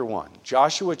1.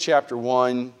 Joshua chapter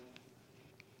 1.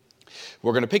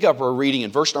 We're going to pick up our reading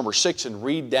in verse number 6 and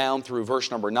read down through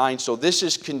verse number 9. So this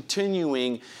is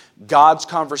continuing God's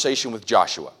conversation with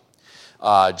Joshua.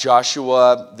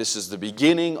 Joshua, this is the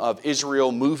beginning of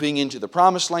Israel moving into the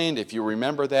promised land. If you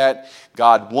remember that,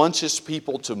 God wants His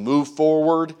people to move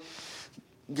forward.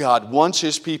 God wants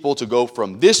His people to go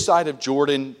from this side of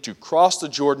Jordan, to cross the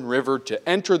Jordan River, to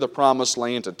enter the promised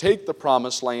land, to take the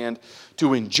promised land,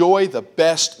 to enjoy the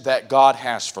best that God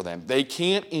has for them. They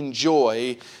can't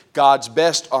enjoy God's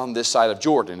best on this side of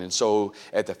Jordan. And so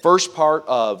at the first part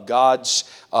of God's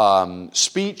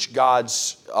speech,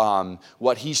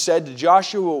 what He said to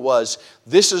Joshua was,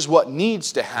 this is what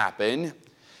needs to happen.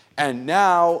 And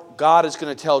now God is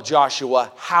going to tell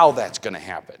Joshua how that's going to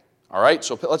happen. All right,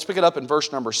 so let's pick it up in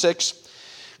verse number 6.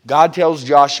 God tells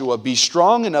Joshua, be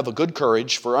strong and of a good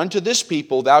courage, for unto this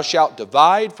people thou shalt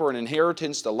divide for an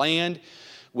inheritance the land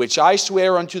which I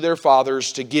swear unto their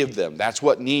fathers to give them. That's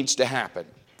what needs to happen.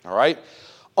 All right,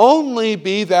 only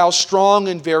be thou strong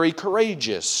and very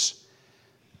courageous,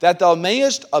 that thou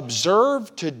mayest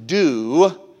observe to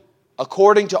do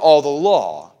according to all the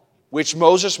law, which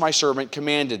Moses my servant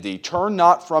commanded thee. Turn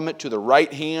not from it to the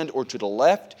right hand or to the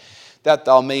left, that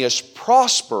thou mayest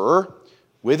prosper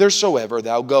whithersoever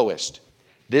thou goest.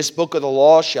 This book of the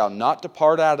law shall not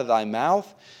depart out of thy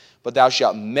mouth, but thou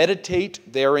shalt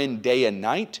meditate therein day and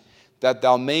night, that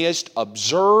thou mayest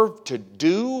observe to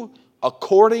do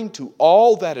according to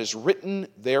all that is written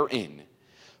therein.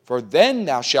 For then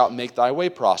thou shalt make thy way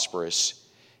prosperous,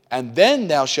 and then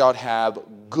thou shalt have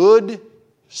good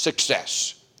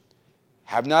success.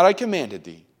 Have not I commanded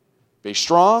thee? Be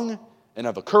strong and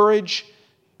of a courage,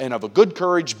 and of a good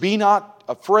courage. Be not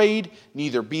afraid,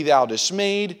 neither be thou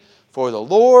dismayed, for the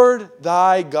Lord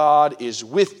thy God is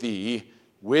with thee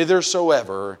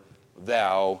whithersoever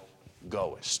thou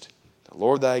goest. The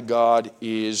Lord thy God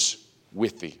is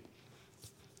with thee.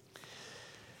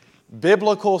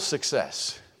 Biblical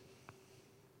success.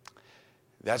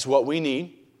 That's what we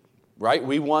need, right?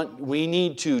 We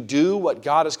need to do what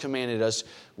God has commanded us.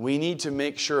 We need to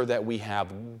make sure that we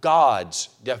have God's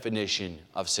definition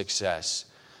of success,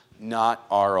 not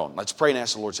our own. Let's pray and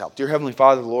ask the Lord's help. Dear Heavenly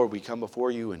Father, Lord, we come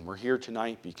before you and we're here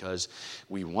tonight because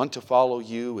we want to follow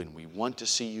you and we want to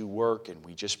see you work, and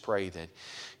we just pray that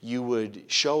you would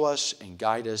show us and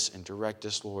guide us and direct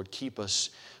us, Lord. Keep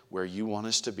us where you want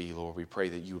us to be, Lord. We pray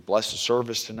that you would bless the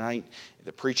service tonight,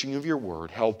 the preaching of your word.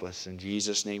 Help us. In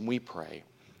Jesus' name we pray.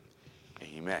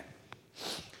 Amen.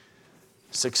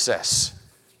 Success.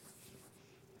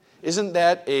 Isn't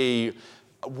that a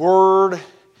word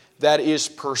that is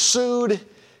pursued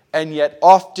and yet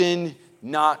often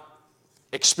not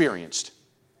experienced?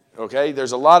 Okay,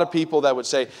 there's a lot of people that would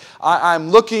say, I'm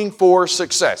looking for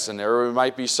success. And there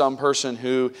might be some person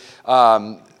who,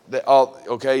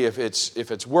 if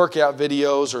it's workout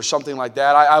videos or something like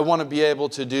that, I want to be able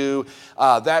to do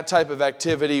that type of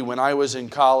activity. When I was in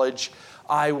college,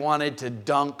 I wanted to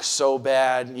dunk so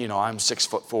bad. You know, I'm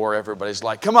 6'4". Everybody's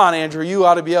like, come on, Andrew, you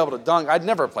ought to be able to dunk. I'd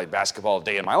never played basketball a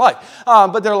day in my life.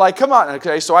 But they're like, come on.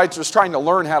 Okay, so I was trying to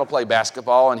learn how to play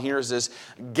basketball, and here's this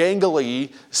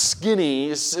gangly,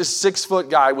 skinny, 6-foot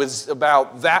guy with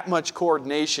about that much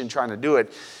coordination trying to do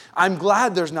it. I'm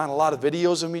glad there's not a lot of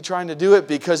videos of me trying to do it,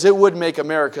 because it would make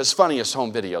America's funniest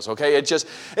home videos, okay?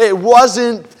 It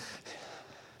wasn't,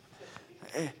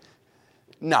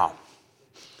 no.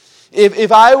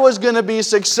 If I was going to be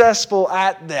successful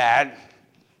at that,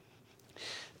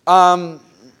 God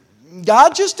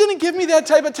just didn't give me that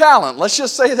type of talent. Let's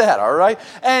just say that, all right?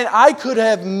 And I could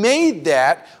have made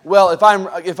that, well, if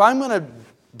I'm going to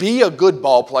be a good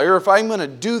ball player, if I'm going to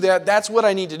do that, that's what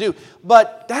I need to do.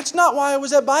 But that's not why I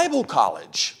was at Bible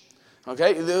college.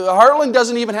 Okay, Heartland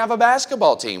doesn't even have a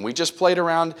basketball team. We just played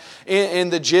around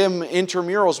in the gym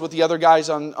intramurals with the other guys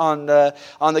on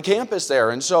the campus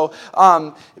there. And so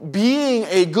being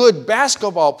a good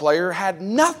basketball player had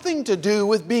nothing to do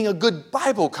with being a good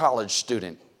Bible college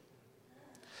student.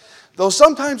 Though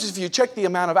sometimes if you check the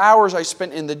amount of hours I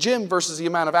spent in the gym versus the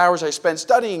amount of hours I spent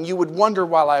studying, you would wonder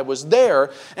while I was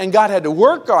there, and God had to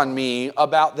work on me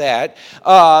about that.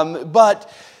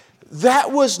 But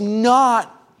that was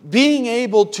not being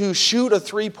able to shoot a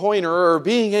three-pointer or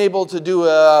being able to do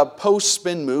a post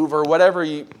spin move or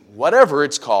whatever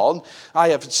it's called. I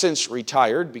have since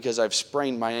retired because I've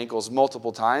sprained my ankles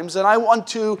multiple times, and I want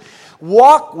to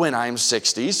walk when I'm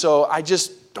 60, so I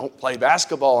just don't play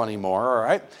basketball anymore, all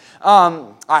right?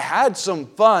 I had some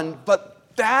fun, but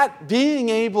that being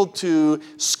able to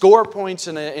score points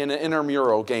in an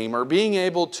intramural game, or being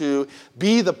able to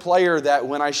be the player that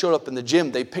when I showed up in the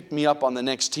gym, they picked me up on the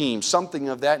next team, something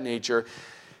of that nature,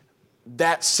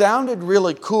 that sounded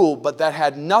really cool, but that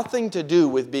had nothing to do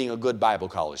with being a good Bible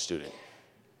college student.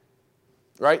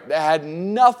 Right? That had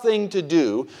nothing to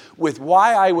do with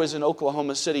why I was in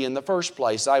Oklahoma City in the first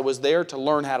place. I was there to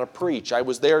learn how to preach. I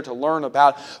was there to learn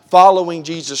about following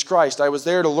Jesus Christ. I was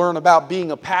there to learn about being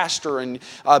a pastor and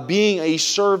being a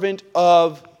servant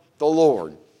of the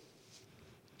Lord.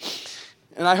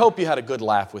 And I hope you had a good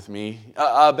laugh with me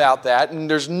about that. And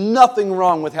there's nothing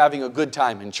wrong with having a good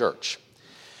time in church.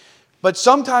 But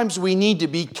sometimes we need to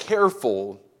be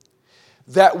careful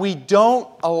that we don't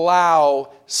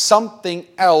allow something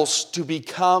else to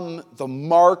become the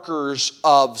markers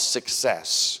of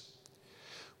success.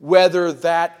 Whether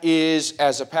that is,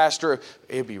 as a pastor,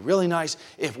 it'd be really nice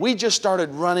if we just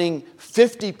started running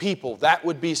 50 people, that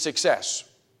would be success.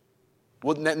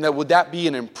 Would that be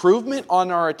an improvement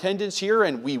on our attendance here?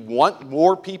 And we want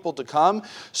more people to come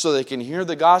so they can hear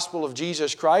the gospel of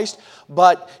Jesus Christ.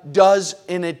 But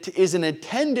is an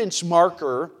attendance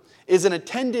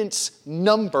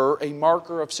number a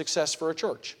marker of success for a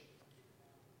church?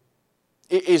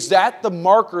 Is that the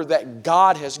marker that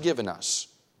God has given us?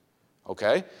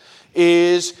 Okay?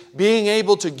 Is being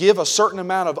able to give a certain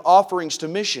amount of offerings to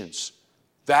missions.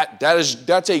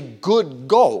 That's a good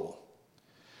goal.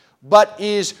 But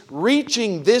is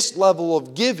reaching this level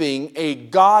of giving a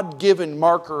God-given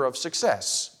marker of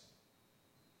success?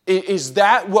 Is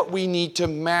that what we need to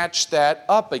match that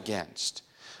up against?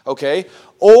 Okay?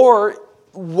 Or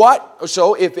what?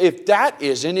 So if that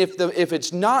isn't, if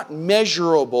it's not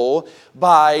measurable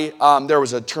by, there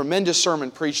was a tremendous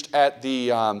sermon preached at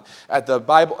the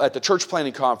church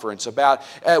planning conference about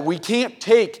we can't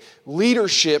take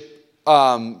leadership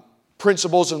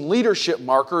principles and leadership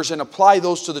markers and apply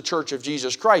those to the Church of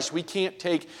Jesus Christ. We can't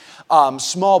take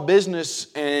small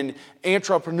business and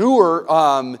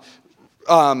entrepreneur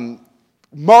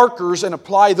markers and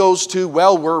apply those to,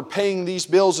 well, we're paying these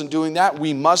bills and doing that.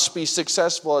 We must be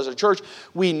successful as a church.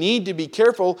 We need to be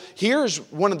careful. Here's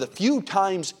one of the few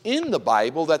times in the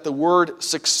Bible that the word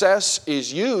success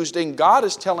is used, and God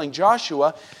is telling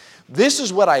Joshua, this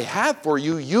is what I have for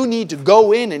you. You need to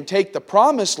go in and take the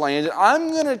promised land.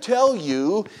 I'm going to tell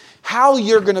you how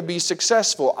you're going to be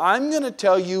successful. I'm going to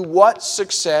tell you what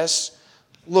success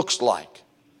looks like.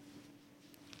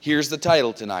 Here's the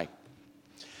title tonight.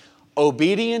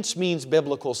 Obedience means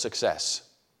biblical success.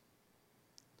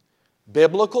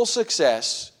 Biblical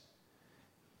success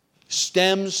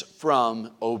stems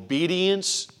from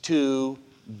obedience to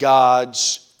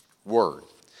God's Word.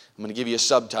 I'm going to give you a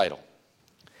subtitle.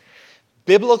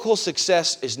 Biblical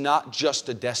success is not just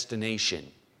a destination.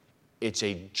 It's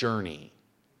a journey.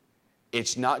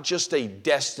 It's not just a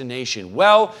destination.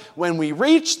 Well, when we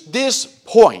reach this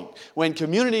point, when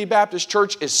Community Baptist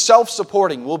Church is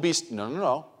self-supporting, we'll be...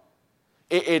 No.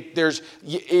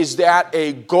 Is that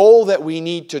a goal that we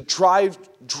need to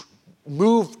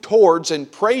move towards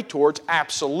and pray towards?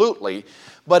 Absolutely.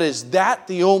 But is that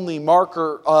the only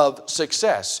marker of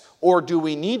success? Or do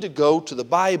we need to go to the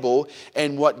Bible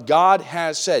and what God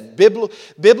has said?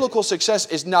 Biblical success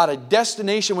is not a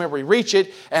destination where we reach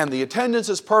it and the attendance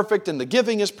is perfect and the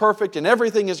giving is perfect and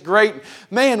everything is great.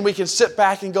 Man, we can sit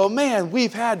back and go, man,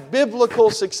 we've had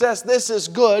biblical success. This is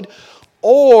good.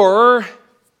 Or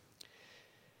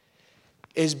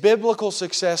is biblical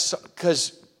success,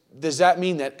 because does that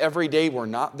mean that every day we're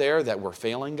not there, that we're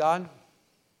failing God?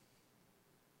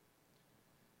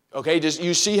 Okay,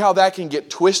 you see how that can get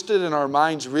twisted in our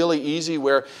minds really easy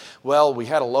where, well, we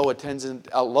had a low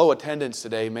attendance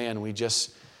today, man, it's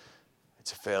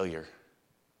a failure.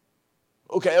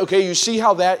 Okay, you see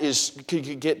how that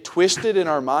can get twisted in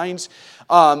our minds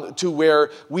to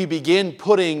where we begin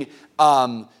putting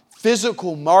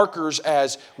physical markers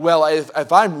as, well,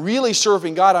 if I'm really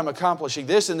serving God, I'm accomplishing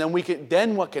this. And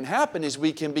then what can happen is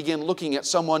we can begin looking at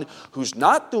someone who's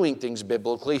not doing things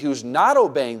biblically, who's not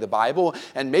obeying the Bible,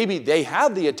 and maybe they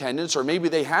have the attendance, or maybe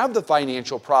they have the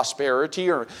financial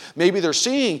prosperity, or maybe they're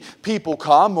seeing people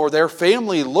come, or their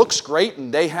family looks great,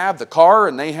 and they have the car,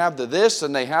 and they have the this,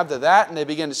 and they have the that, and they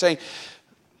begin to say,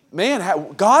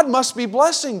 man, God must be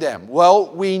blessing them.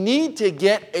 Well, we need to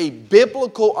get a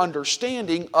biblical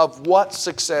understanding of what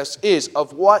success is,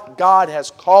 of what God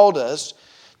has called us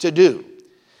to do.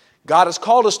 God has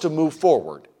called us to move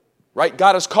forward, right?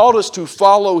 God has called us to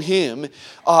follow Him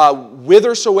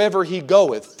whithersoever He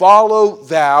goeth. Follow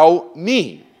thou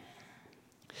me.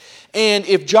 And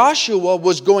if Joshua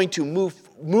was going to move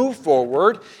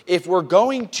forward, if we're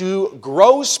going to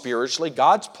grow spiritually,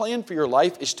 God's plan for your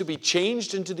life is to be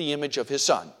changed into the image of His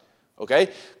Son. Okay?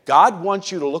 God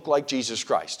wants you to look like Jesus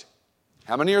Christ.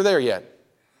 How many are there yet?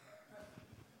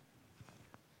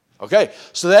 Okay,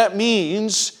 so that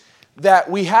means that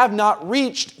we have not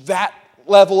reached that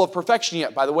level of perfection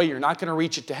yet. By the way, you're not going to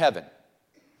reach it to heaven.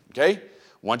 Okay?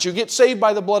 Once you get saved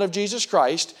by the blood of Jesus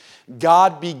Christ,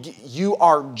 you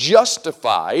are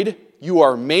justified, you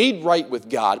are made right with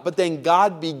God, but then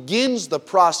God begins the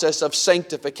process of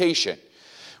sanctification,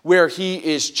 where He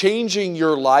is changing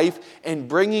your life and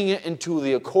bringing it into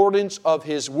the accordance of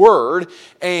His Word,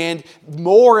 and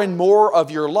more of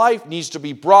your life needs to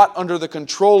be brought under the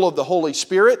control of the Holy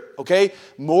Spirit, okay?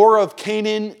 More of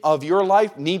Canaan of your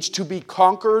life needs to be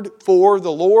conquered for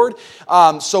the Lord,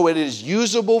 so it is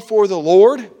usable for the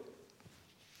Lord.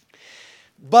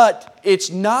 But it's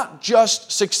not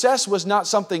just, success was not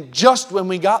something just when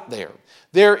we got there.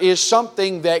 There is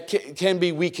something that can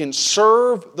be, we can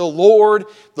serve the Lord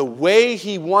the way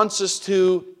He wants us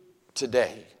to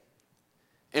today.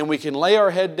 And we can lay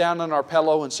our head down on our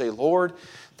pillow and say, Lord,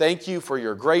 thank You for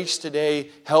Your grace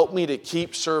today. Help me to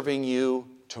keep serving You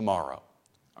tomorrow.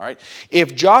 All right?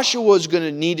 If Joshua was going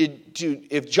to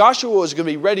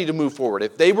be ready to move forward,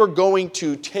 if they were going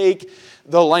to take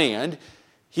the land,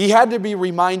 he had to be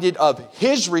reminded of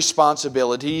his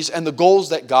responsibilities and the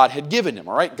goals that God had given him.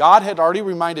 All right? God had already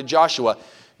reminded Joshua,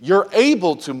 you're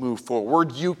able to move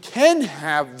forward. You can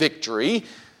have victory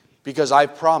because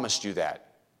I've promised you that.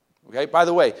 Okay? By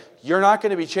the way, you're not going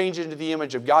to be changed into the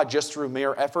image of God just through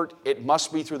mere effort. It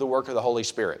must be through the work of the Holy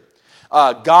Spirit.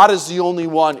 God is the only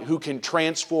one who can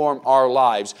transform our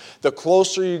lives. The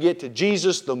closer you get to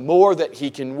Jesus, the more that He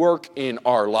can work in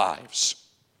our lives.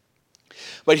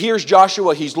 But here's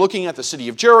Joshua. He's looking at the city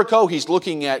of Jericho. He's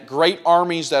looking at great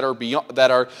armies that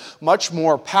are much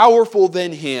more powerful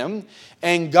than him.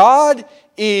 And God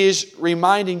is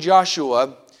reminding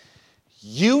Joshua,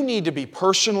 you need to be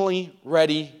personally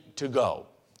ready to go.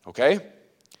 Okay?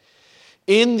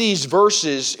 In these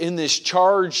verses, in this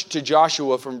charge to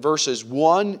Joshua from verses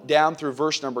 1 down through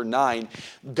verse number 9,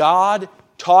 God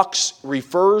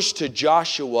refers to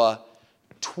Joshua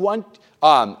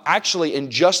actually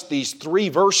in just these 3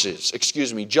 verses,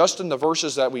 just in the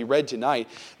verses that we read tonight,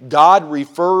 God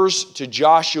refers to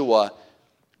Joshua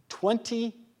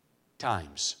 20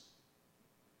 times.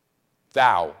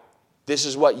 Thou. This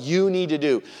is what you need to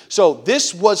do. So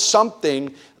this was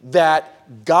something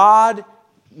that God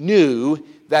knew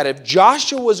that if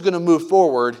Joshua was going to move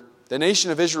forward, the nation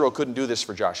of Israel couldn't do this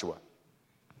for Joshua.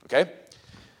 Okay?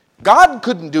 God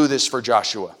couldn't do this for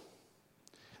Joshua.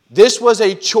 This was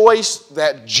a choice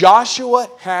that Joshua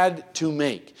had to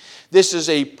make. This is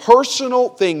a personal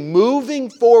thing. Moving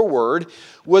forward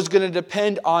was going to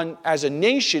depend on, as a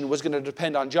nation, was going to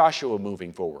depend on Joshua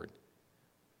moving forward.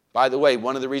 By the way,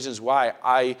 one of the reasons why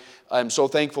I am so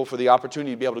thankful for the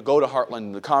opportunity to be able to go to Heartland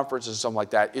and the conference and something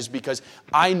like that is because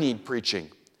I need preaching.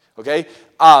 Okay?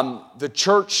 The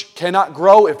church cannot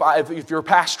grow if your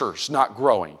pastor's not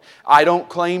growing. I don't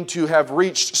claim to have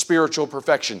reached spiritual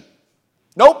perfection.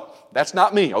 Nope, that's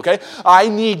not me, okay? I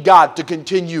need God to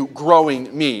continue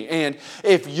growing me. And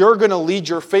if you're going to lead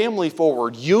your family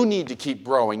forward, you need to keep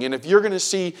growing. And if you're going to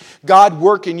see God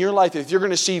work in your life, if you're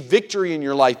going to see victory in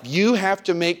your life, you have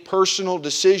to make personal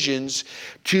decisions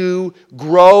to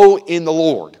grow in the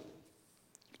Lord.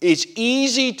 It's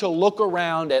easy to look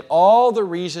around at all the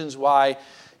reasons why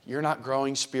you're not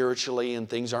growing spiritually and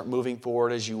things aren't moving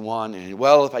forward as you want. And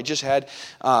well, if I just had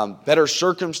better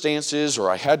circumstances,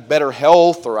 or I had better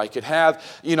health, or I could have,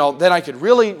 then I could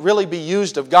really, really be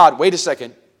used of God. Wait a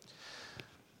second.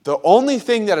 The only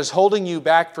thing that is holding you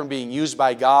back from being used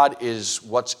by God is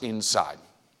what's inside.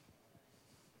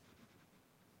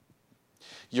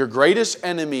 Your greatest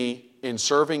enemy in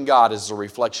serving God is the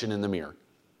reflection in the mirror.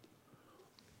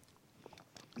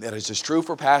 That is as true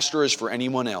for pastor as for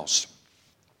anyone else.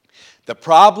 The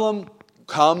problem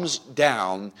comes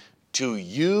down to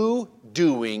you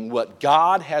doing what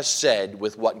God has said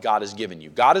with what God has given you.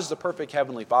 God is the perfect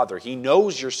Heavenly Father. He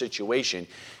knows your situation.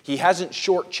 He hasn't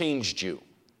shortchanged you.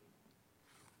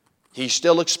 He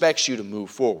still expects you to move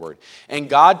forward. And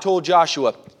God told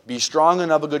Joshua, be strong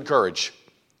and of a good courage.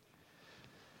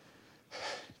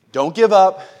 Don't give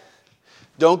up.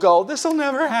 Don't go, this will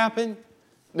never happen.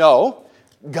 No,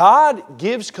 God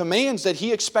gives commands that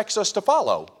He expects us to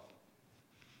follow.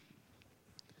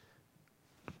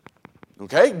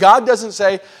 Okay? God doesn't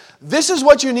say, this is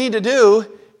what you need to do.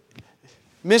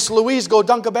 Miss Louise, go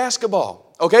dunk a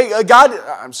basketball. Okay? God,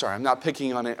 I'm sorry, I'm not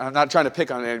picking on it. I'm not trying to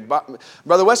pick on it.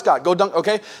 Brother Westcott, go dunk,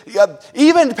 okay?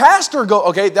 Even pastor, go,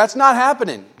 okay? That's not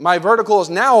happening. My vertical is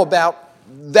now about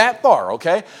that far,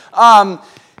 okay?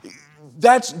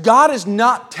 God is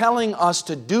not telling us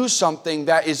to do something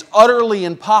that is utterly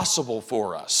impossible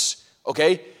for us,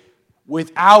 okay?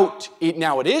 Without it,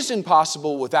 now it is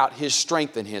impossible without His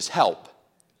strength and His help.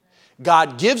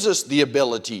 God gives us the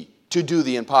ability to do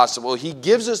the impossible. He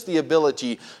gives us the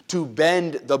ability to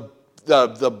bend the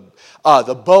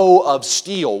bow of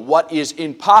steel. What is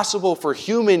impossible for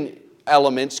human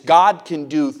elements, God can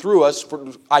do through us.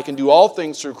 I can do all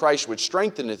things through Christ which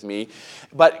strengtheneth me.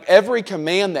 But every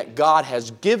command that God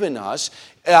has given us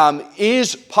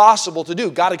is possible to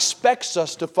do. God expects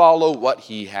us to follow what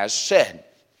He has said.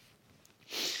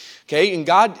 Okay, and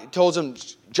God tells him,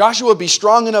 Joshua, be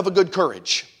strong and of a good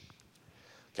courage.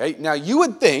 Okay, now you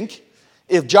would think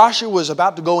if Joshua was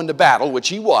about to go into battle, which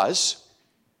he was,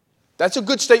 that's a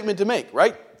good statement to make,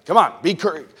 right? Come on,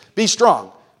 be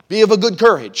strong, be of a good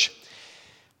courage.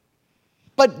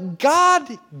 But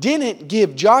God didn't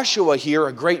give Joshua here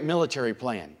a great military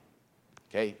plan.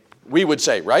 Okay, we would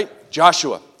say, right?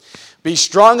 Joshua, be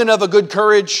strong and of a good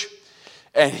courage.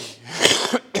 And,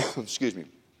 excuse me,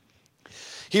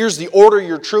 here's the order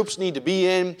your troops need to be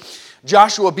in.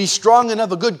 Joshua, be strong and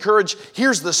of a good courage.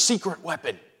 Here's the secret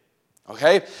weapon.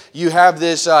 Okay, you have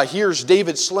this, here's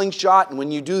David's slingshot, and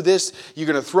when you do this, you're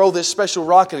going to throw this special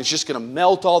rock, and it's just going to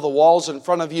melt all the walls in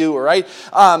front of you, all right?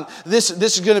 This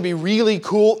is going to be really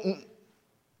cool.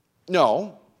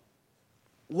 No.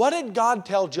 What did God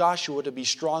tell Joshua to be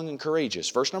strong and courageous?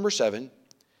 Verse number 7.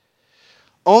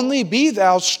 Only be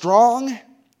thou strong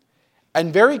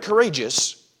and very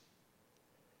courageous,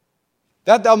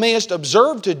 that thou mayest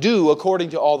observe to do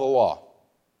according to all the law.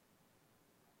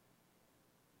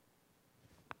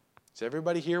 Does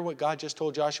everybody hear what God just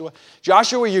told Joshua?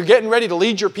 Joshua, you're getting ready to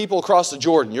lead your people across the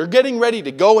Jordan. You're getting ready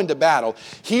to go into battle.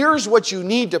 Here's what you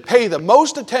need to pay the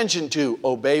most attention to.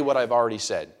 Obey what I've already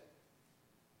said.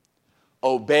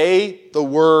 Obey the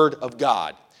word of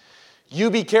God. You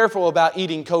be careful about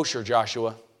eating kosher,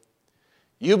 Joshua.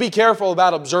 You be careful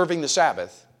about observing the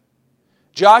Sabbath.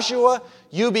 Joshua,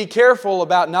 you be careful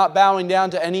about not bowing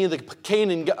down to any of the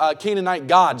Canaanite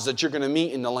gods that you're going to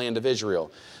meet in the land of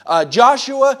Israel.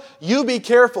 Joshua, you be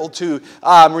careful to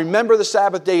remember the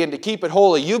Sabbath day and to keep it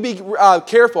holy. You be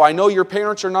careful. I know your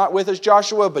parents are not with us,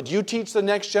 Joshua, but you teach the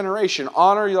next generation.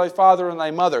 Honor thy father and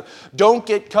thy mother. Don't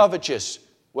get covetous.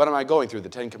 What am I going through? The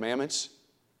Ten Commandments?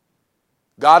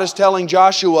 God is telling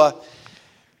Joshua,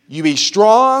 you be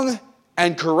strong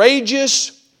and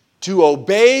courageous to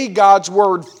obey God's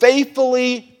word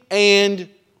faithfully and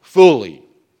fully.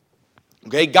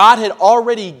 Okay, God had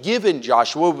already given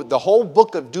Joshua, the whole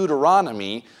book of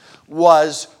Deuteronomy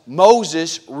was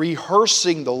Moses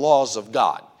rehearsing the laws of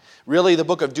God. Really, the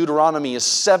book of Deuteronomy is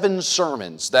 7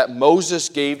 sermons that Moses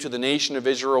gave to the nation of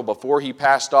Israel before he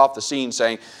passed off the scene,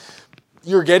 saying,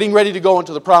 you're getting ready to go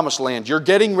into the promised land. You're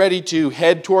getting ready to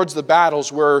head towards the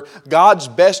battles where God's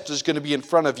best is going to be in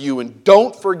front of you. And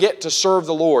don't forget to serve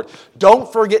the Lord.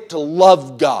 Don't forget to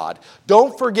love God.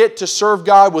 Don't forget to serve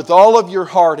God with all of your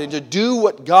heart and to do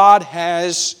what God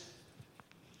has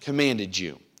commanded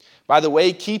you. By the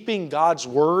way, keeping God's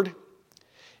word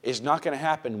is not going to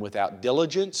happen without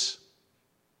diligence,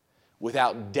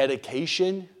 without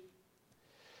dedication.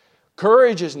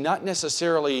 Courage is not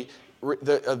necessarily...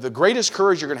 The greatest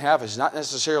courage you're going to have is not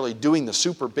necessarily doing the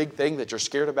super big thing that you're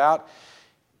scared about.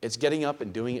 It's getting up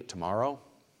and doing it tomorrow.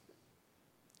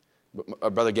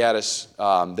 Brother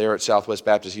Gaddis, there at Southwest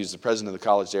Baptist, he was the president of the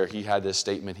college there. He had this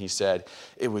statement. He said,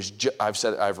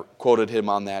 I've quoted him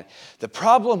on that. The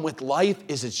problem with life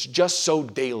is it's just so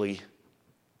daily.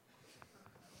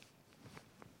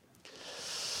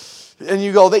 And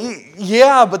you go,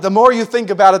 yeah, but the more you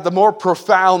think about it, the more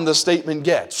profound the statement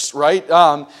gets, right?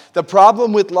 The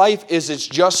problem with life is it's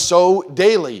just so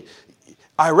daily.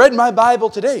 I read my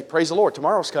Bible today. Praise the Lord.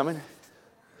 Tomorrow's coming.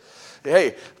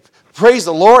 Hey, praise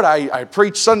the Lord. I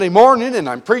preached Sunday morning and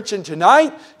I'm preaching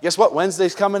tonight. Guess what?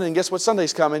 Wednesday's coming and guess what?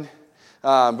 Sunday's coming.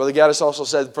 Brother Gaddis also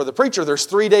said, for the preacher, there's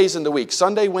 3 days in the week.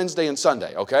 Sunday, Wednesday, and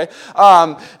Sunday, okay?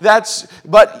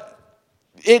 But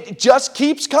it just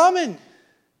keeps coming.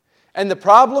 And the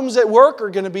problems at work are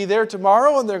going to be there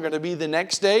tomorrow, and they're going to be the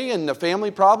next day, and the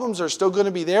family problems are still going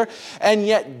to be there. And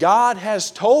yet God has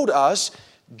told us,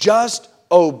 just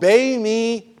obey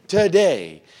me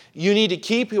today. You need to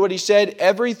keep what He said,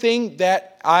 everything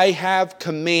that I have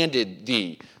commanded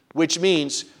thee. Which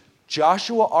means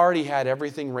Joshua already had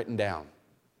everything written down.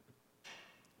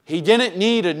 He didn't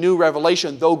need a new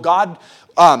revelation, though God...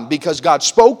 because God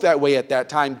spoke that way at that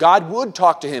time, God would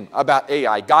talk to him about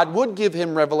Ai. God would give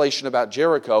him revelation about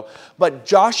Jericho. But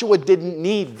Joshua didn't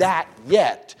need that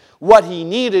yet. What he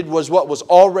needed was what was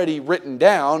already written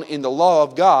down in the law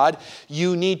of God.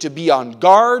 You need to be on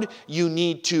guard. You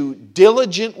need to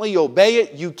diligently obey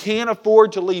it. You can't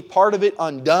afford to leave part of it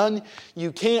undone.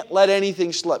 You can't let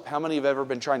anything slip. How many have ever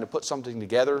been trying to put something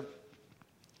together?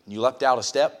 You left out a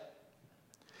step?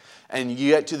 and you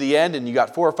get to the end and you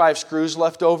got 4 or 5 screws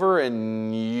left over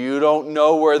and you don't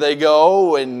know where they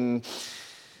go and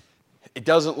it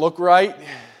doesn't look right.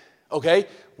 Okay?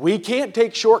 We can't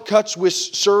take shortcuts with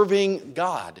serving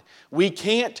God. We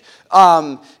can't,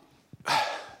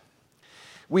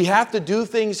 we have to do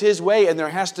things His way, and there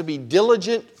has to be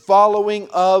diligent following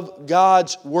of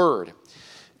God's Word.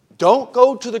 Don't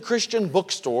go to the Christian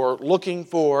bookstore looking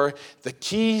for the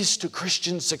keys to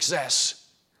Christian success.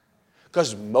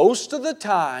 Because most of the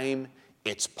time,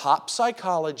 it's pop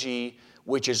psychology,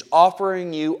 which is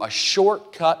offering you a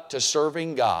shortcut to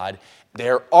serving God.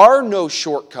 There are no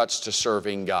shortcuts to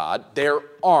serving God. There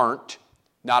aren't.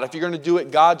 Not if you're going to do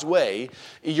it God's way.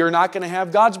 You're not going to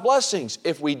have God's blessings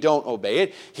if we don't obey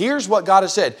it. Here's what God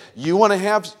has said. You want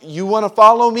to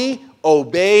follow me?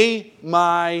 Obey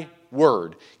my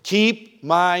word. Keep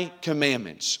my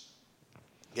commandments.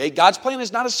 Okay? God's plan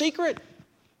is not a secret.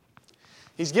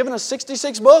 He's given us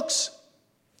 66 books.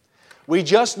 We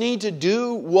just need to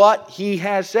do what He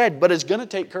has said. But it's going to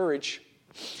take courage.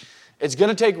 It's going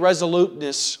to take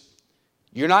resoluteness.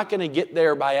 You're not going to get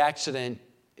there by accident.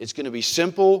 It's going to be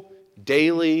simple,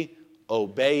 daily,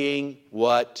 obeying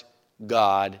what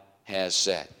God has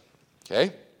said.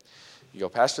 Okay? You go,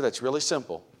 Pastor, that's really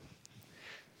simple.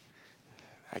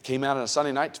 I came out on a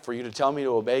Sunday night for you to tell me to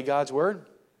obey God's word?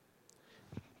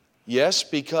 Yes,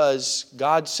 because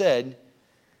God said,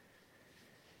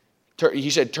 He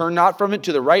said, turn not from it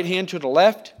to the right hand, to the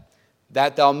left,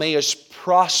 that thou mayest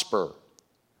prosper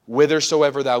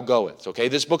whithersoever thou goest. Okay,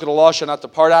 this book of the law shall not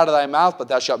depart out of thy mouth, but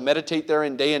thou shalt meditate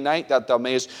therein day and night, that thou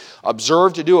mayest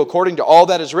observe to do according to all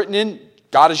that is written in.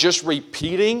 God is just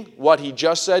repeating what He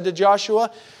just said to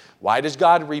Joshua. Why does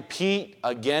God repeat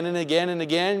again and again and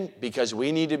again? Because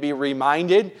we need to be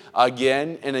reminded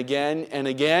again and again and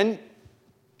again.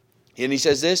 And He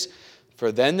says this,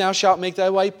 for then thou shalt make thy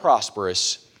way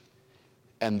prosperous,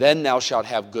 and then thou shalt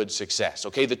have good success.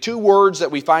 Okay, the two words that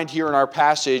we find here in our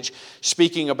passage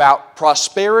speaking about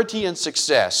prosperity and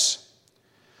success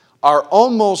are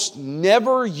almost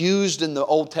never used in the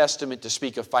Old Testament to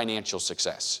speak of financial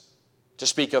success, to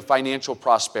speak of financial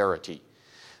prosperity.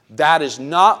 That is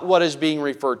not what is being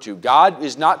referred to. God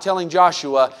is not telling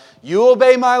Joshua, you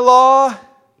obey my law,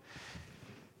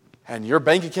 and your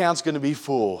bank account's going to be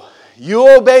full.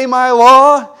 You obey my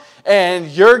law, and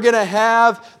you're going to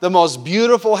have the most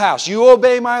beautiful house. You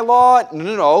obey my law.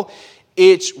 No.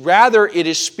 It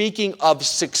is speaking of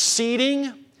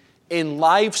succeeding in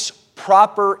life's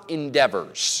proper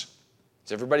endeavors.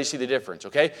 Does everybody see the difference,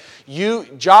 okay?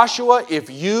 Joshua, if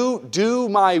you do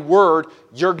my word,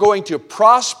 you're going to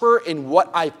prosper in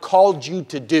what I've called you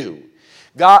to do.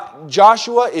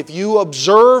 Joshua, if you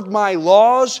observe my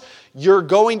laws, you're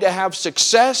going to have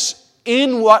success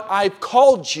in what I've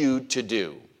called you to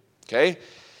do. Okay?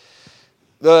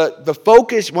 The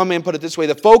focus, one man put it this way,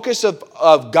 the focus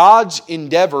of God's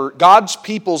endeavor, God's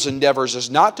people's endeavors is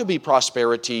not to be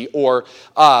prosperity or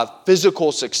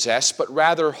physical success, but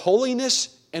rather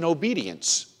holiness and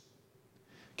obedience.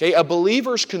 Okay? A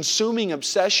believer's consuming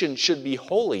obsession should be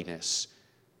holiness,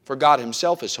 for God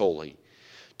Himself is holy.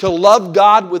 To love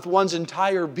God with one's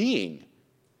entire being.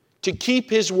 To keep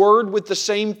His word with the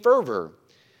same fervor.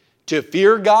 To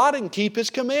fear God and keep His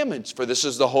commandments, for this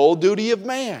is the whole duty of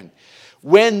man.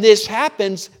 When this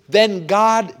happens, then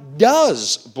God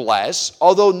does bless,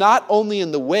 although not only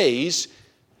in the ways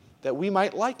that we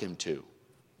might like Him to.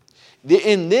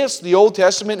 In this, the Old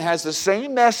Testament has the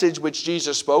same message which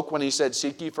Jesus spoke when He said,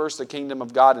 seek ye first the kingdom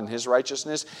of God and His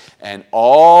righteousness, and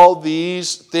all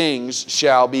these things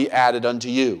shall be added unto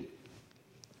you.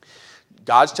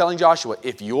 God's telling Joshua,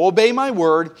 if you obey my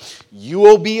word, you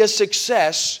will be a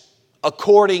success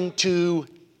according to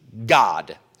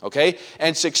God. Okay?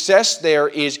 And success there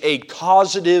is a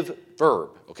causative verb.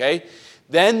 Okay?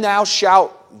 Then thou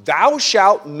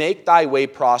shalt make thy way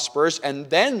prosperous, and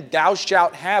then thou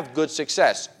shalt have good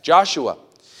success. Joshua,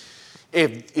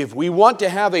 if we want to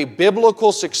have a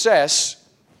biblical success,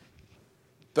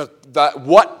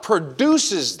 what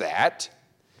produces that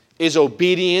is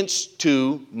obedience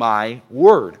to my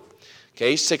word.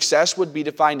 Okay? Success would be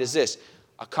defined as this: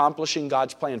 accomplishing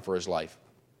God's plan for his life.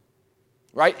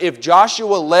 Right? If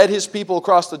Joshua led his people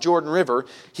across the Jordan River,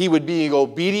 he would be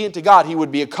obedient to God. He would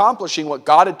be accomplishing what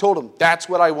God had told him. That's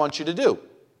what I want you to do.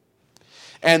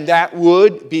 And that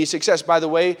would be success. By the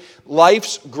way,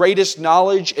 life's greatest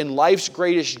knowledge and life's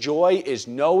greatest joy is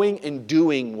knowing and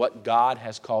doing what God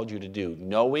has called you to do.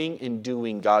 Knowing and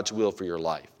doing God's will for your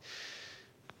life.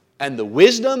 And the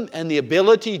wisdom and the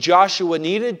ability Joshua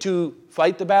needed to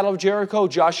fight the Battle of Jericho.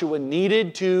 Joshua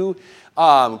needed to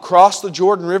cross the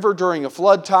Jordan River during a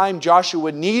flood time.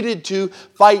 Joshua needed to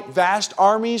fight vast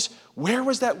armies. Where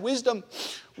was that wisdom?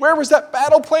 Where was that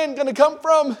battle plan going to come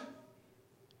from? It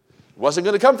wasn't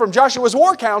going to come from Joshua's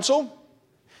war council.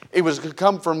 It was going to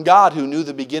come from God who knew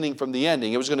the beginning from the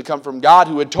ending. It was going to come from God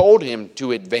who had told him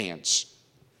to advance.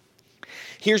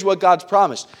 Here's what God's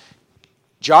promised.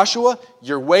 Joshua,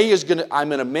 your way is I'm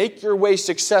going to make your way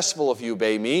successful if you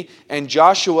obey me. And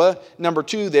Joshua, number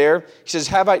 2 there, he says,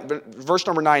 verse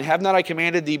number 9, have not I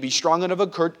commanded thee, be strong and of a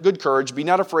good courage, be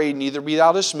not afraid, neither be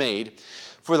thou dismayed.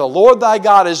 For the Lord thy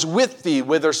God is with thee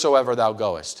whithersoever thou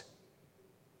goest.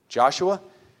 Joshua,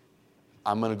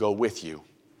 I'm going to go with you.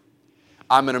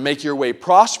 I'm going to make your way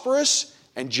prosperous.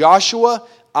 And Joshua,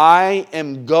 I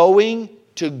am going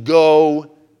to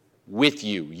go with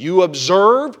you. You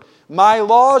observe my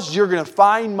laws, you're going to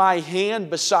find my hand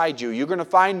beside you. You're going to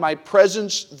find my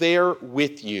presence there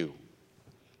with you.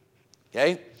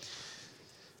 Okay?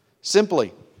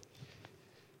 Simply,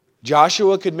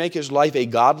 Joshua could make his life a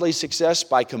godly success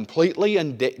by completely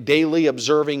and daily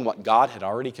observing what God had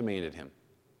already commanded him.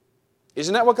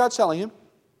 Isn't that what God's telling him?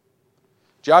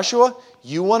 Joshua,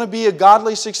 you want to be a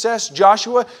godly success?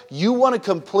 Joshua, you want to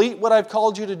complete what I've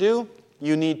called you to do?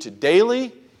 You need to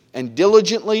daily and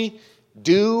diligently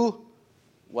do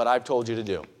what I've told you to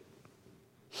do.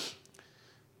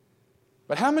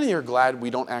 But how many are glad we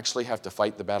don't actually have to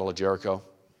fight the Battle of Jericho?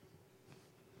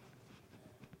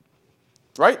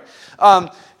 Right? I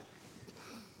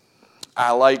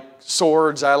like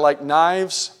swords, I like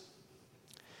knives,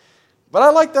 but I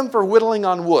like them for whittling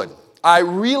on wood. I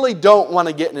really don't want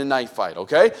to get in a knife fight,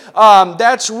 okay?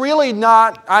 That's really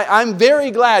not, I'm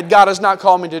very glad God has not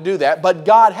called me to do that, but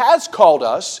God has called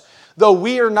us. Though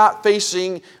we are not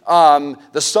facing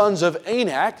the sons of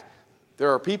Anak,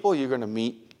 there are people you're going to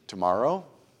meet tomorrow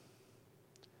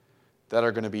that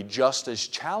are going to be just as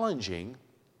challenging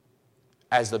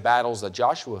as the battles that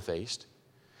Joshua faced.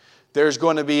 There's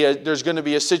going to be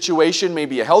a situation,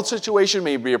 maybe a health situation,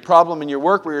 maybe a problem in your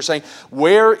work where you're saying,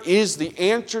 where is the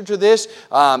answer to this?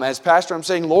 As pastor, I'm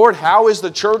saying, Lord, how is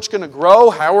the church going to grow?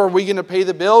 How are we going to pay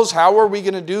the bills? How are we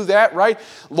going to do that, right?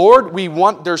 Lord,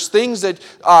 there's things that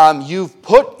you've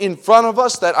put in front of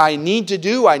us that I need to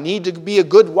do. I need to be a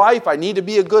good wife. I need to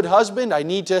be a good husband. I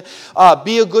need to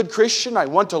be a good Christian. I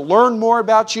want to learn more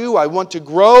about you. I want to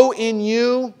grow in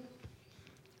you.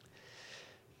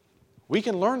 We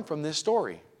can learn from this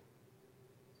story.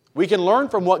 We can learn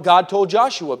from what God told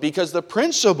Joshua because the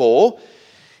principle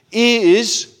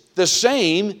is the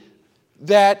same,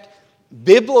 that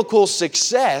biblical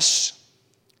success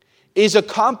is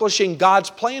accomplishing God's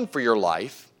plan for your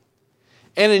life,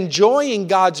 and enjoying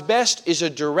God's best is a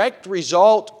direct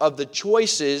result of the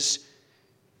choices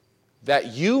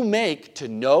that you make to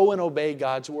know and obey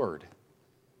God's word.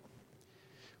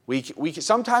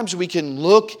 Sometimes we can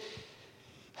look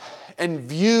and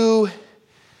view,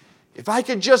 if I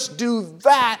could just do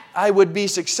that, I would be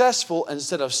successful,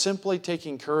 instead of simply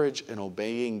taking courage and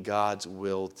obeying God's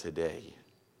will today.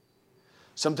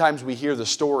 Sometimes we hear the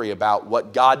story about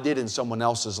what God did in someone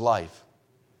else's life.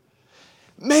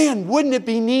 Man, wouldn't it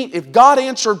be neat if God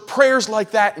answered prayers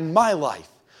like that in my life?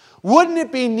 Wouldn't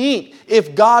it be neat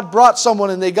if God brought someone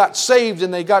and they got saved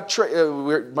and they got...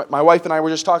 my wife and I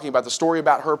were just talking about the story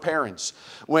about her parents.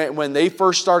 When they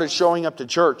first started showing up to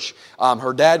church,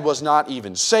 her dad was not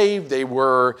even saved. They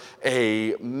were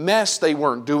a mess. They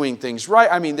weren't doing things right.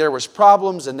 I mean, there was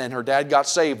problems, and then her dad got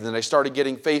saved, and then they started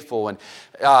getting faithful. And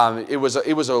it was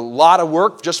a lot of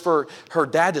work just for her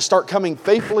dad to start coming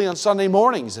faithfully on Sunday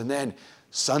mornings. And then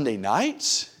Sunday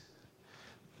nights,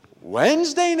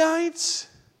 Wednesday nights,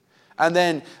 and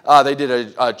then they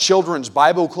did a children's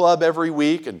Bible club every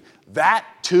week, and that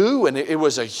too. And it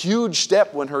was a huge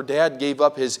step when her dad gave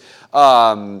up his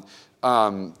the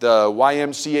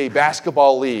YMCA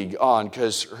basketball league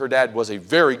because her dad was a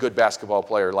very good basketball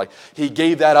player. Like, he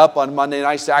gave that up on Monday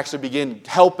nights to actually begin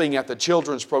helping at the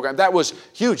children's program. That was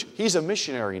huge. He's a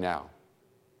missionary now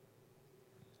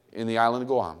in the island of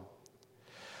Guam.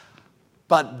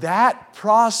 But that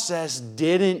process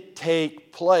didn't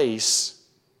take place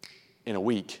in a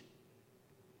week,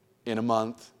 in a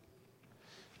month.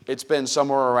 It's been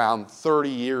somewhere around 30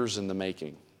 years in the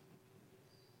making.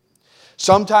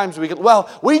 Sometimes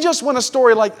we just want a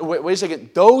story like, wait a second,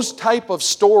 those type of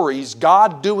stories,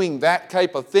 God doing that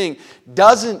type of thing,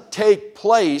 doesn't take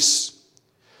place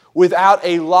without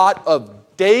a lot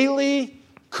of daily,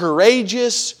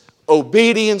 courageous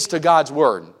obedience to God's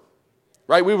word.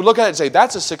 Right? We would look at it and say,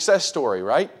 that's a success story,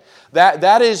 right?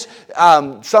 That is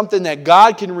something that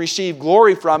God can receive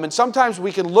glory from. And sometimes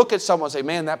we can look at someone and say,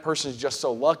 man, that person is just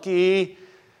so lucky.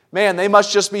 Man, they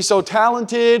must just be so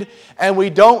talented. And we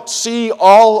don't see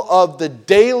all of the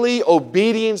daily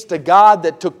obedience to God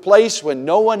that took place when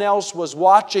no one else was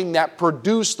watching that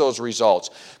produced those results.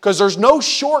 Because there's no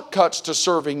shortcuts to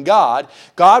serving God.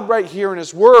 God right here in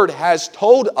His Word has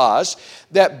told us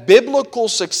that biblical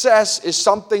success is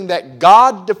something that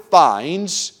God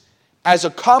defines as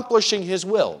accomplishing His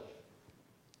will.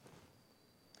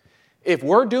 If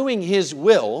we're doing His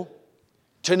will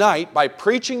tonight by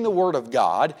preaching the Word of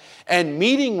God and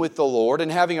meeting with the Lord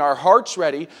and having our hearts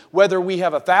ready, whether we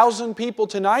have 1,000 people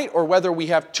tonight or whether we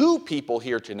have 2 people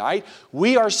here tonight,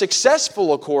 we are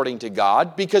successful according to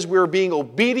God because we're being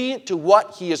obedient to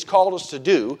what He has called us to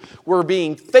do. We're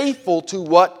being faithful to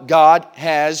what God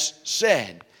has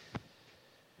said.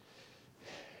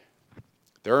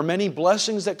 There are many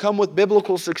blessings that come with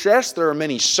biblical success. There are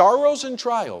many sorrows and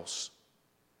trials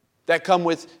that come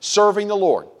with serving the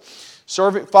Lord.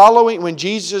 When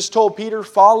Jesus told Peter,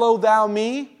 follow thou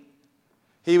me,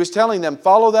 He was telling them,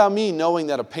 follow thou me, knowing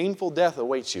that a painful death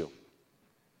awaits you.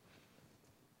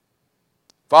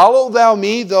 Follow thou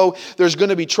me, though there's going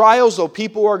to be trials, though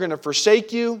people are going to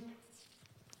forsake you.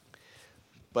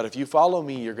 But if you follow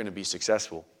me, you're going to be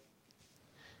successful.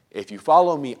 If you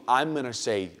follow me, I'm going to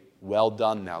say, well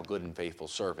done, thou good and faithful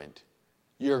servant.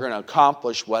 You're going to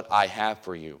accomplish what I have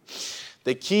for you.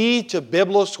 The key to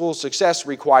biblical success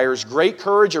requires great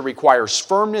courage. It requires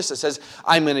firmness. It says,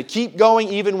 I'm going to keep going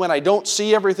even when I don't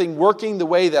see everything working the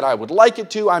way that I would like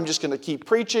it to. I'm just going to keep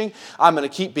preaching. I'm going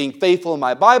to keep being faithful in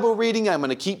my Bible reading. I'm going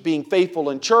to keep being faithful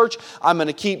in church. I'm going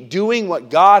to keep doing what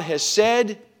God has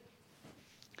said.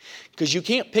 Because you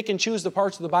can't pick and choose the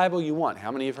parts of the Bible you want.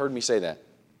 How many have heard me say that?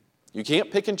 You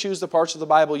can't pick and choose the parts of the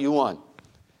Bible you want.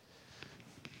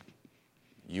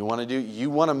 You want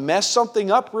to mess something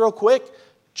up real quick?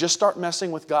 Just start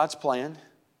messing with God's plan.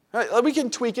 All right, we can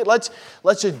tweak it. Let's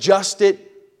adjust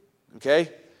it.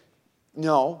 Okay?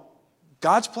 No.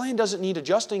 God's plan doesn't need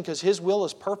adjusting because His will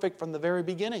is perfect from the very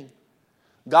beginning.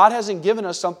 God hasn't given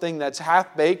us something that's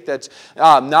half-baked, that's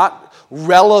not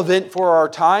relevant for our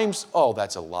times. Oh,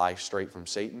 that's a lie straight from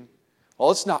Satan.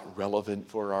 Well, it's not relevant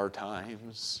for our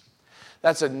times.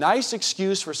 That's a nice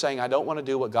excuse for saying, I don't want to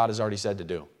do what God has already said to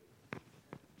do.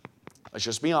 Let's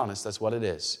just be honest, that's what it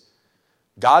is.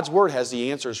 God's Word has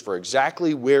the answers for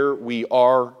exactly where we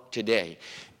are today.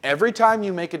 Every time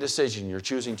you make a decision, you're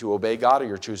choosing to obey God or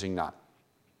you're choosing not.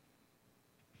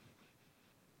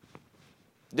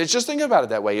 Just think about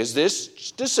it that way. Is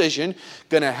this decision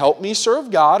going to help me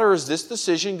serve God, or is this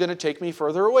decision going to take me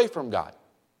further away from God?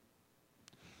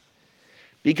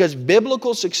 Because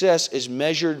biblical success is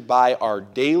measured by our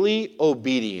daily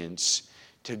obedience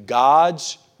to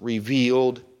God's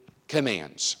revealed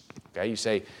commands. Okay, you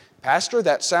say, Pastor,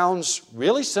 that sounds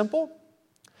really simple,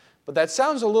 but that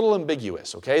sounds a little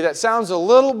ambiguous. Okay, that sounds a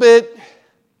little bit,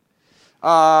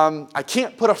 I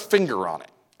can't put a finger on it.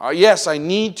 Yes, I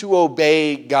need to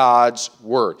obey God's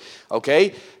Word.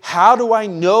 Okay, how do I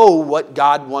know what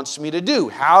God wants me to do?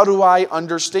 How do I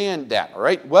understand that? All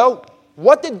right, well,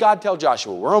 what did God tell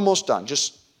Joshua? We're almost done.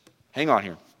 Just hang on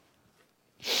here.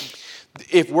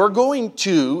 If we're going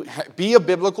to be a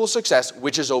biblical success,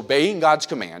 which is obeying God's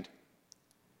command,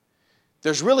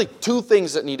 there's really 2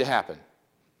 things that need to happen.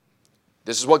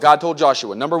 This is what God told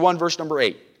Joshua. Number 1, verse number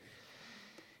 8.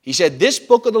 He said, this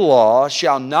book of the law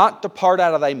shall not depart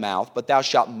out of thy mouth, but thou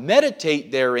shalt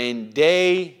meditate therein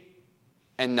day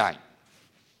and night.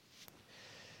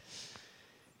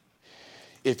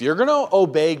 If you're going to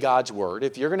obey God's Word,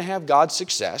 if you're going to have God's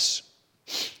success,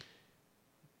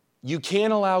 you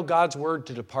can't allow God's Word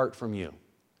to depart from you.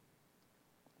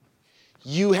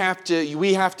 We have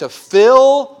to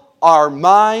fill our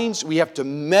minds, we have to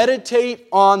meditate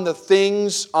on the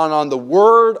things, on the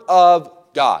Word of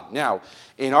God. Now,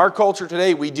 in our culture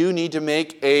today, we do need to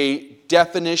make a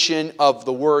definition of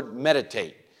the word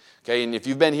meditate. Okay, and if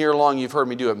you've been here long, you've heard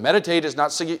me do it. Meditate is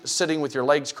not sitting with your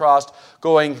legs crossed,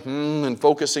 going and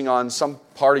focusing on some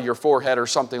part of your forehead or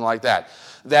something like that.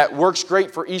 That works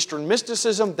great for Eastern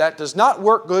mysticism. That does not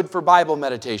work good for Bible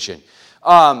meditation.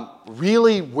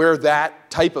 Really, where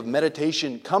that type of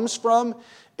meditation comes from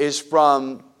is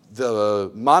from the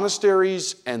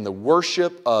monasteries and the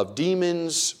worship of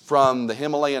demons from the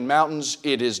Himalayan mountains.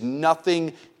 It is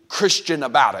nothing Christian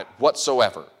about it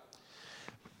whatsoever.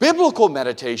 Biblical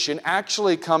meditation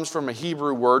actually comes from a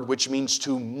Hebrew word which means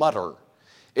to mutter.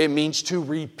 It means to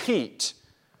repeat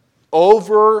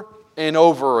over and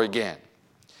over again.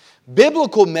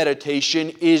 Biblical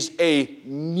meditation is a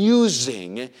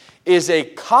musing, is a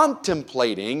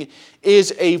contemplating,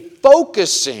 is a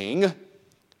focusing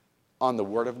on the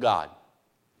Word of God.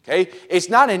 Okay? It's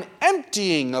not an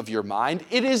emptying of your mind.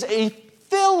 It is a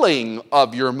filling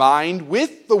of your mind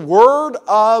with the Word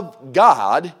of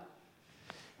God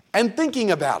and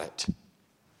thinking about it.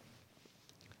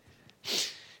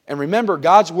 And remember,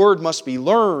 God's Word must be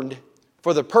learned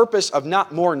for the purpose of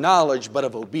not more knowledge, but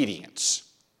of obedience.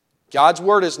 God's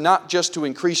Word is not just to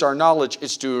increase our knowledge,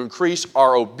 it's to increase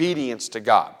our obedience to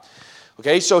God.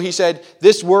 Okay, so he said,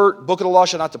 this word, book of the law,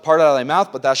 shall not depart out of thy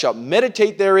mouth, but thou shalt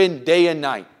meditate therein day and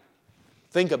night.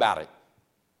 Think about it.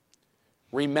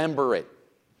 Remember it.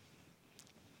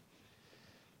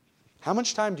 How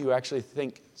much time do you actually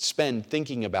spend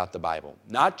thinking about the Bible?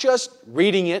 Not just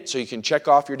reading it so you can check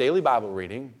off your daily Bible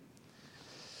reading.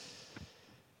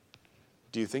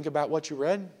 Do you think about what you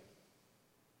read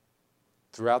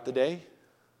throughout the day?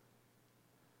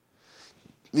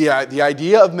 The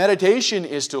idea of meditation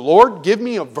is to, Lord, give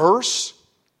me a verse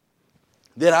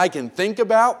that I can think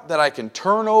about, that I can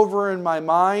turn over in my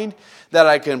mind, that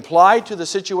I can apply to the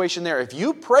situation there. If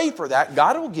you pray for that,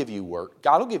 God will give you work.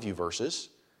 God will give you verses.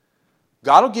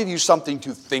 God will give you something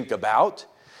to think about.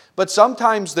 But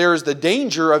sometimes there's the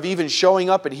danger of even showing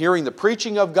up and hearing the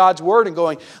preaching of God's Word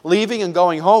and leaving and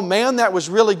going home, man, that was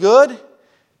really good,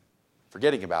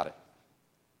 forgetting about it.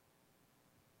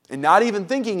 And not even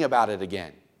thinking about it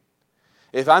again.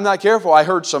 If I'm not careful, I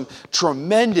heard some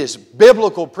tremendous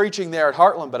biblical preaching there at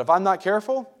Heartland, but if I'm not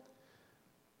careful,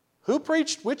 who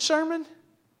preached which sermon? It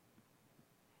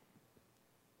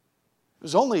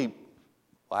was only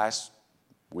last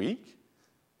week.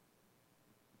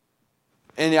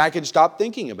 And I can stop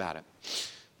thinking about it.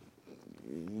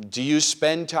 Do you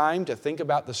spend time to think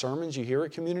about the sermons you hear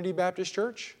at Community Baptist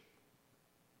Church?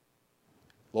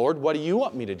 Lord, what do you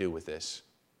want me to do with this?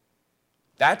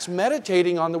 That's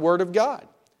meditating on the Word of God.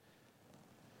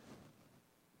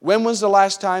 When was the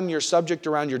last time your subject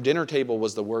around your dinner table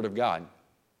was the Word of God?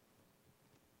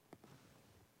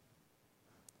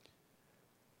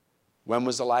 When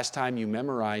was the last time you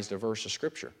memorized a verse of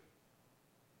Scripture?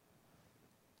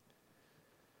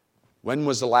 When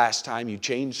was the last time you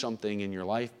changed something in your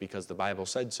life because the Bible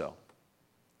said so?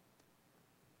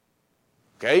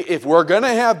 Okay, if we're going to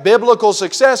have biblical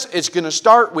success, it's going to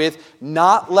start with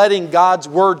not letting God's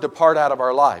Word depart out of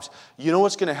our lives. You know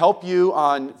what's going to help you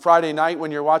on Friday night when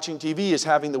you're watching TV is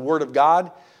having the Word of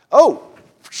God? Oh,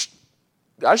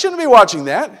 I shouldn't be watching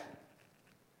that.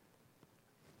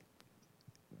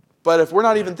 But if we're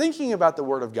not even thinking about the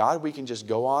Word of God, we can just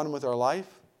go on with our life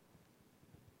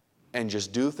and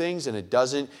just do things, and it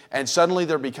doesn't. And suddenly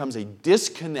there becomes a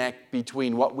disconnect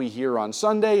between what we hear on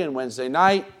Sunday and Wednesday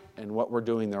night and what we're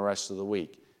doing the rest of the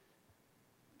week.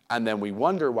 And then we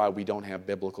wonder why we don't have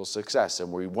biblical success,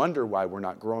 and we wonder why we're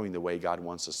not growing the way God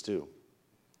wants us to.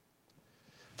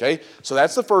 Okay, so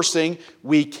that's the first thing.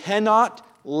 We cannot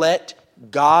let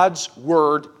God's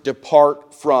Word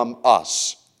depart from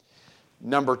us.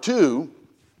 Number two,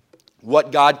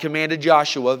 what God commanded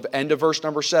Joshua, end of verse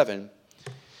number 7.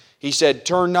 He said,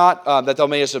 turn not, that thou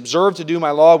mayest observe to do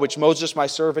my law, which Moses my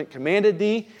servant commanded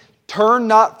thee. Turn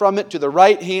not from it to the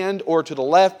right hand or to the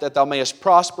left, that thou mayest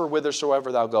prosper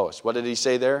whithersoever thou goest. What did he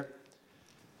say there?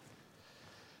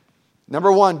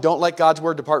 Number one, don't let God's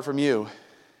Word depart from you.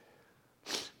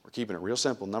 We're keeping it real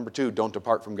simple. Number two, don't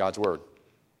depart from God's Word.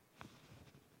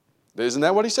 Isn't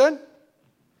that what he said?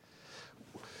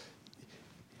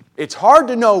 It's hard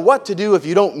to know what to do if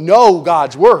you don't know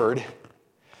God's Word.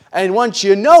 And once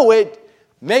you know it,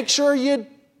 make sure you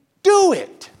do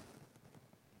it.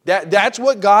 That's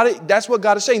what God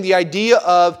is saying. The idea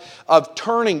of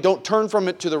turning, don't turn from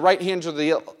it to the right hand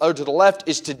or to the left,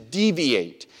 is to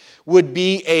deviate, would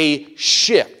be a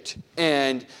shift.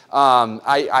 And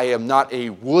I am not a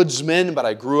woodsman, but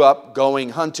I grew up going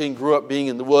hunting, grew up being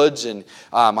in the woods, and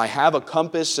I have a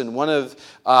compass, and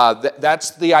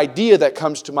that's the idea that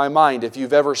comes to my mind. If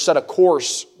you've ever set a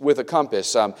course with a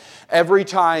compass, every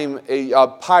time a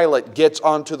pilot gets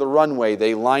onto the runway,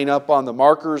 they line up on the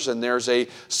markers, and there's a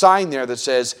sign there that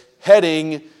says,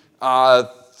 heading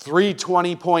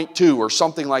 320.2 or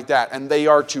something like that, and they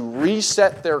are to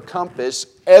reset their compass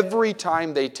every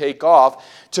time they take off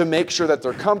to make sure that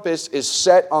their compass is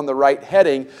set on the right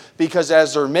heading, because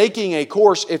as they're making a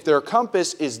course, if their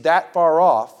compass is that far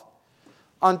off,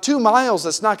 on 2 miles,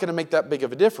 that's not going to make that big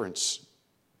of a difference.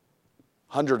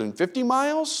 150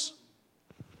 miles,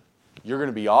 you're going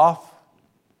to be off.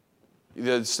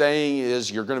 The saying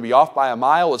is you're going to be off by a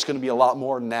mile. It's going to be a lot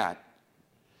more than that.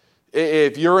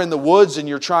 If you're in the woods and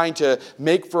you're trying to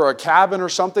make for a cabin or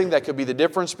something, that could be the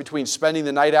difference between spending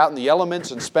the night out in the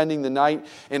elements and spending the night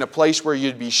in a place where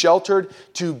you'd be sheltered.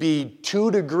 To be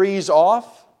 2 degrees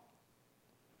off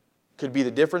could be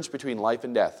the difference between life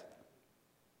and death.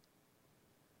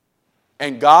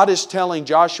 And God is telling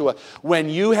Joshua, when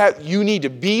you need to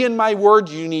be in my word,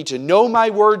 you need to know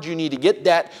my word, you need to get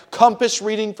that compass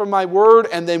reading from my word,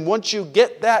 and then once you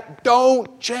get that,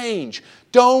 don't change,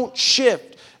 don't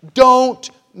shift,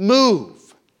 don't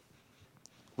move.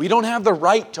 We don't have the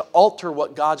right to alter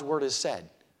what God's word has said.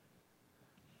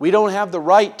 We don't have the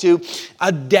right to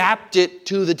adapt it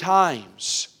to the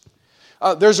times.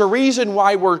 There's a reason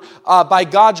why by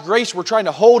God's grace, we're trying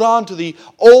to hold on to the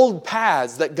old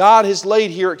paths that God has laid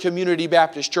here at Community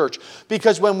Baptist Church.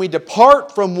 Because when we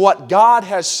depart from what God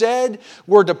has said,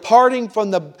 we're departing from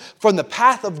the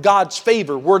path of God's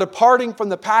favor. We're departing from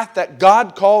the path that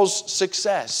God calls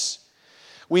success.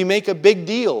 We make a big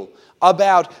deal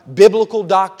about biblical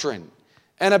doctrine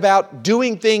and about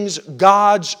doing things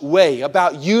God's way,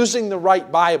 about using the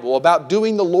right Bible, about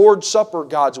doing the Lord's Supper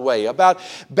God's way, about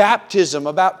baptism,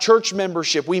 about church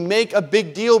membership. We make a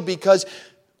big deal because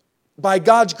by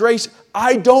God's grace,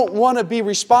 I don't want to be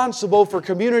responsible for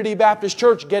Community Baptist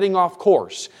Church getting off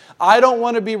course. I don't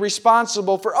want to be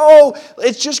responsible for,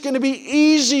 it's just going to be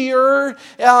easier.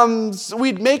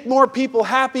 We'd make more people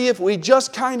happy if we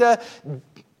just kind of...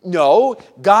 No,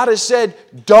 God has said,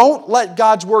 don't let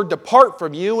God's word depart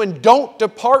from you, and don't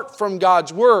depart from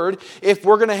God's word. If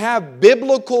we're going to have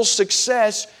biblical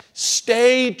success,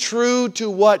 stay true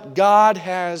to what God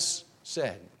has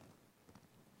said.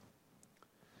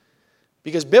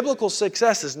 Because biblical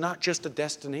success is not just a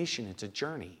destination, it's a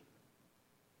journey.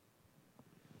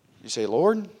 You say,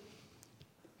 Lord,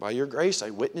 by your grace, I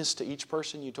witnessed to each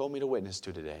person you told me to witness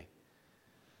to today.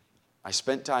 I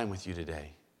spent time with you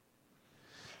today.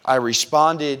 I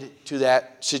responded to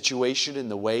that situation in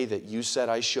the way that you said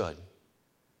I should.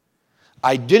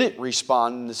 I didn't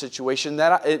respond in the situation to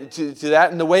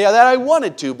that in the way that I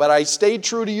wanted to, but I stayed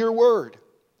true to your word.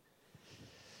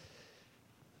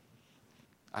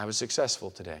 I was successful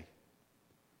today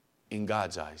in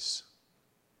God's eyes.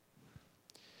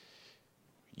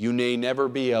 You may never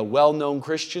be a well-known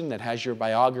Christian that has your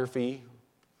biography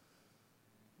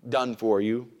done for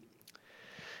you.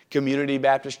 Community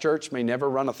Baptist Church may never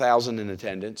run 1,000 in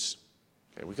attendance.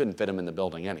 Okay, we couldn't fit them in the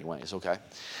building anyways, okay?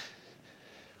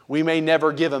 We may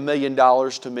never give $1 million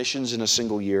to missions in a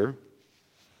single year.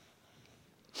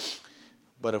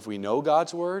 But if we know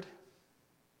God's word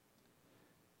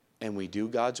and we do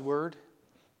God's word,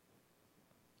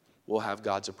 we'll have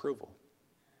God's approval.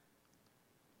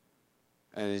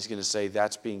 And He's going to say,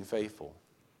 that's being faithful.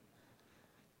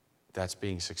 That's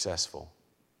being successful.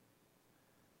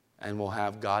 And we'll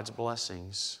have God's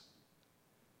blessings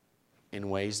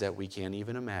in ways that we can't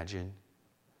even imagine.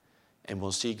 And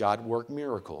we'll see God work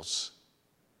miracles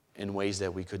in ways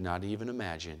that we could not even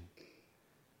imagine.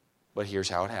 But here's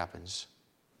how it happens.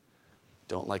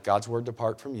 Don't let God's word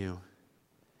depart from you.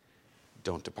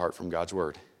 Don't depart from God's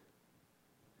word.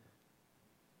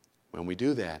 When we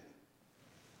do that,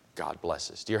 God bless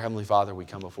us. Dear Heavenly Father, we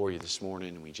come before you this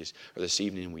morning and this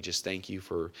evening, and we just thank you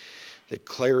for the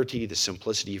clarity, the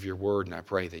simplicity of your word, and I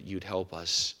pray that you'd help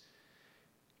us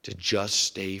to just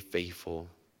stay faithful,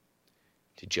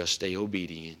 to just stay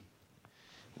obedient.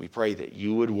 We pray that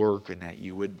you would work and that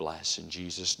you would bless. In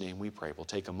Jesus' name we pray. We'll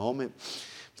take a moment.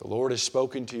 If the Lord has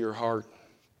spoken to your heart,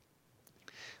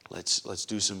 let's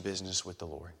do some business with the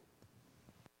Lord.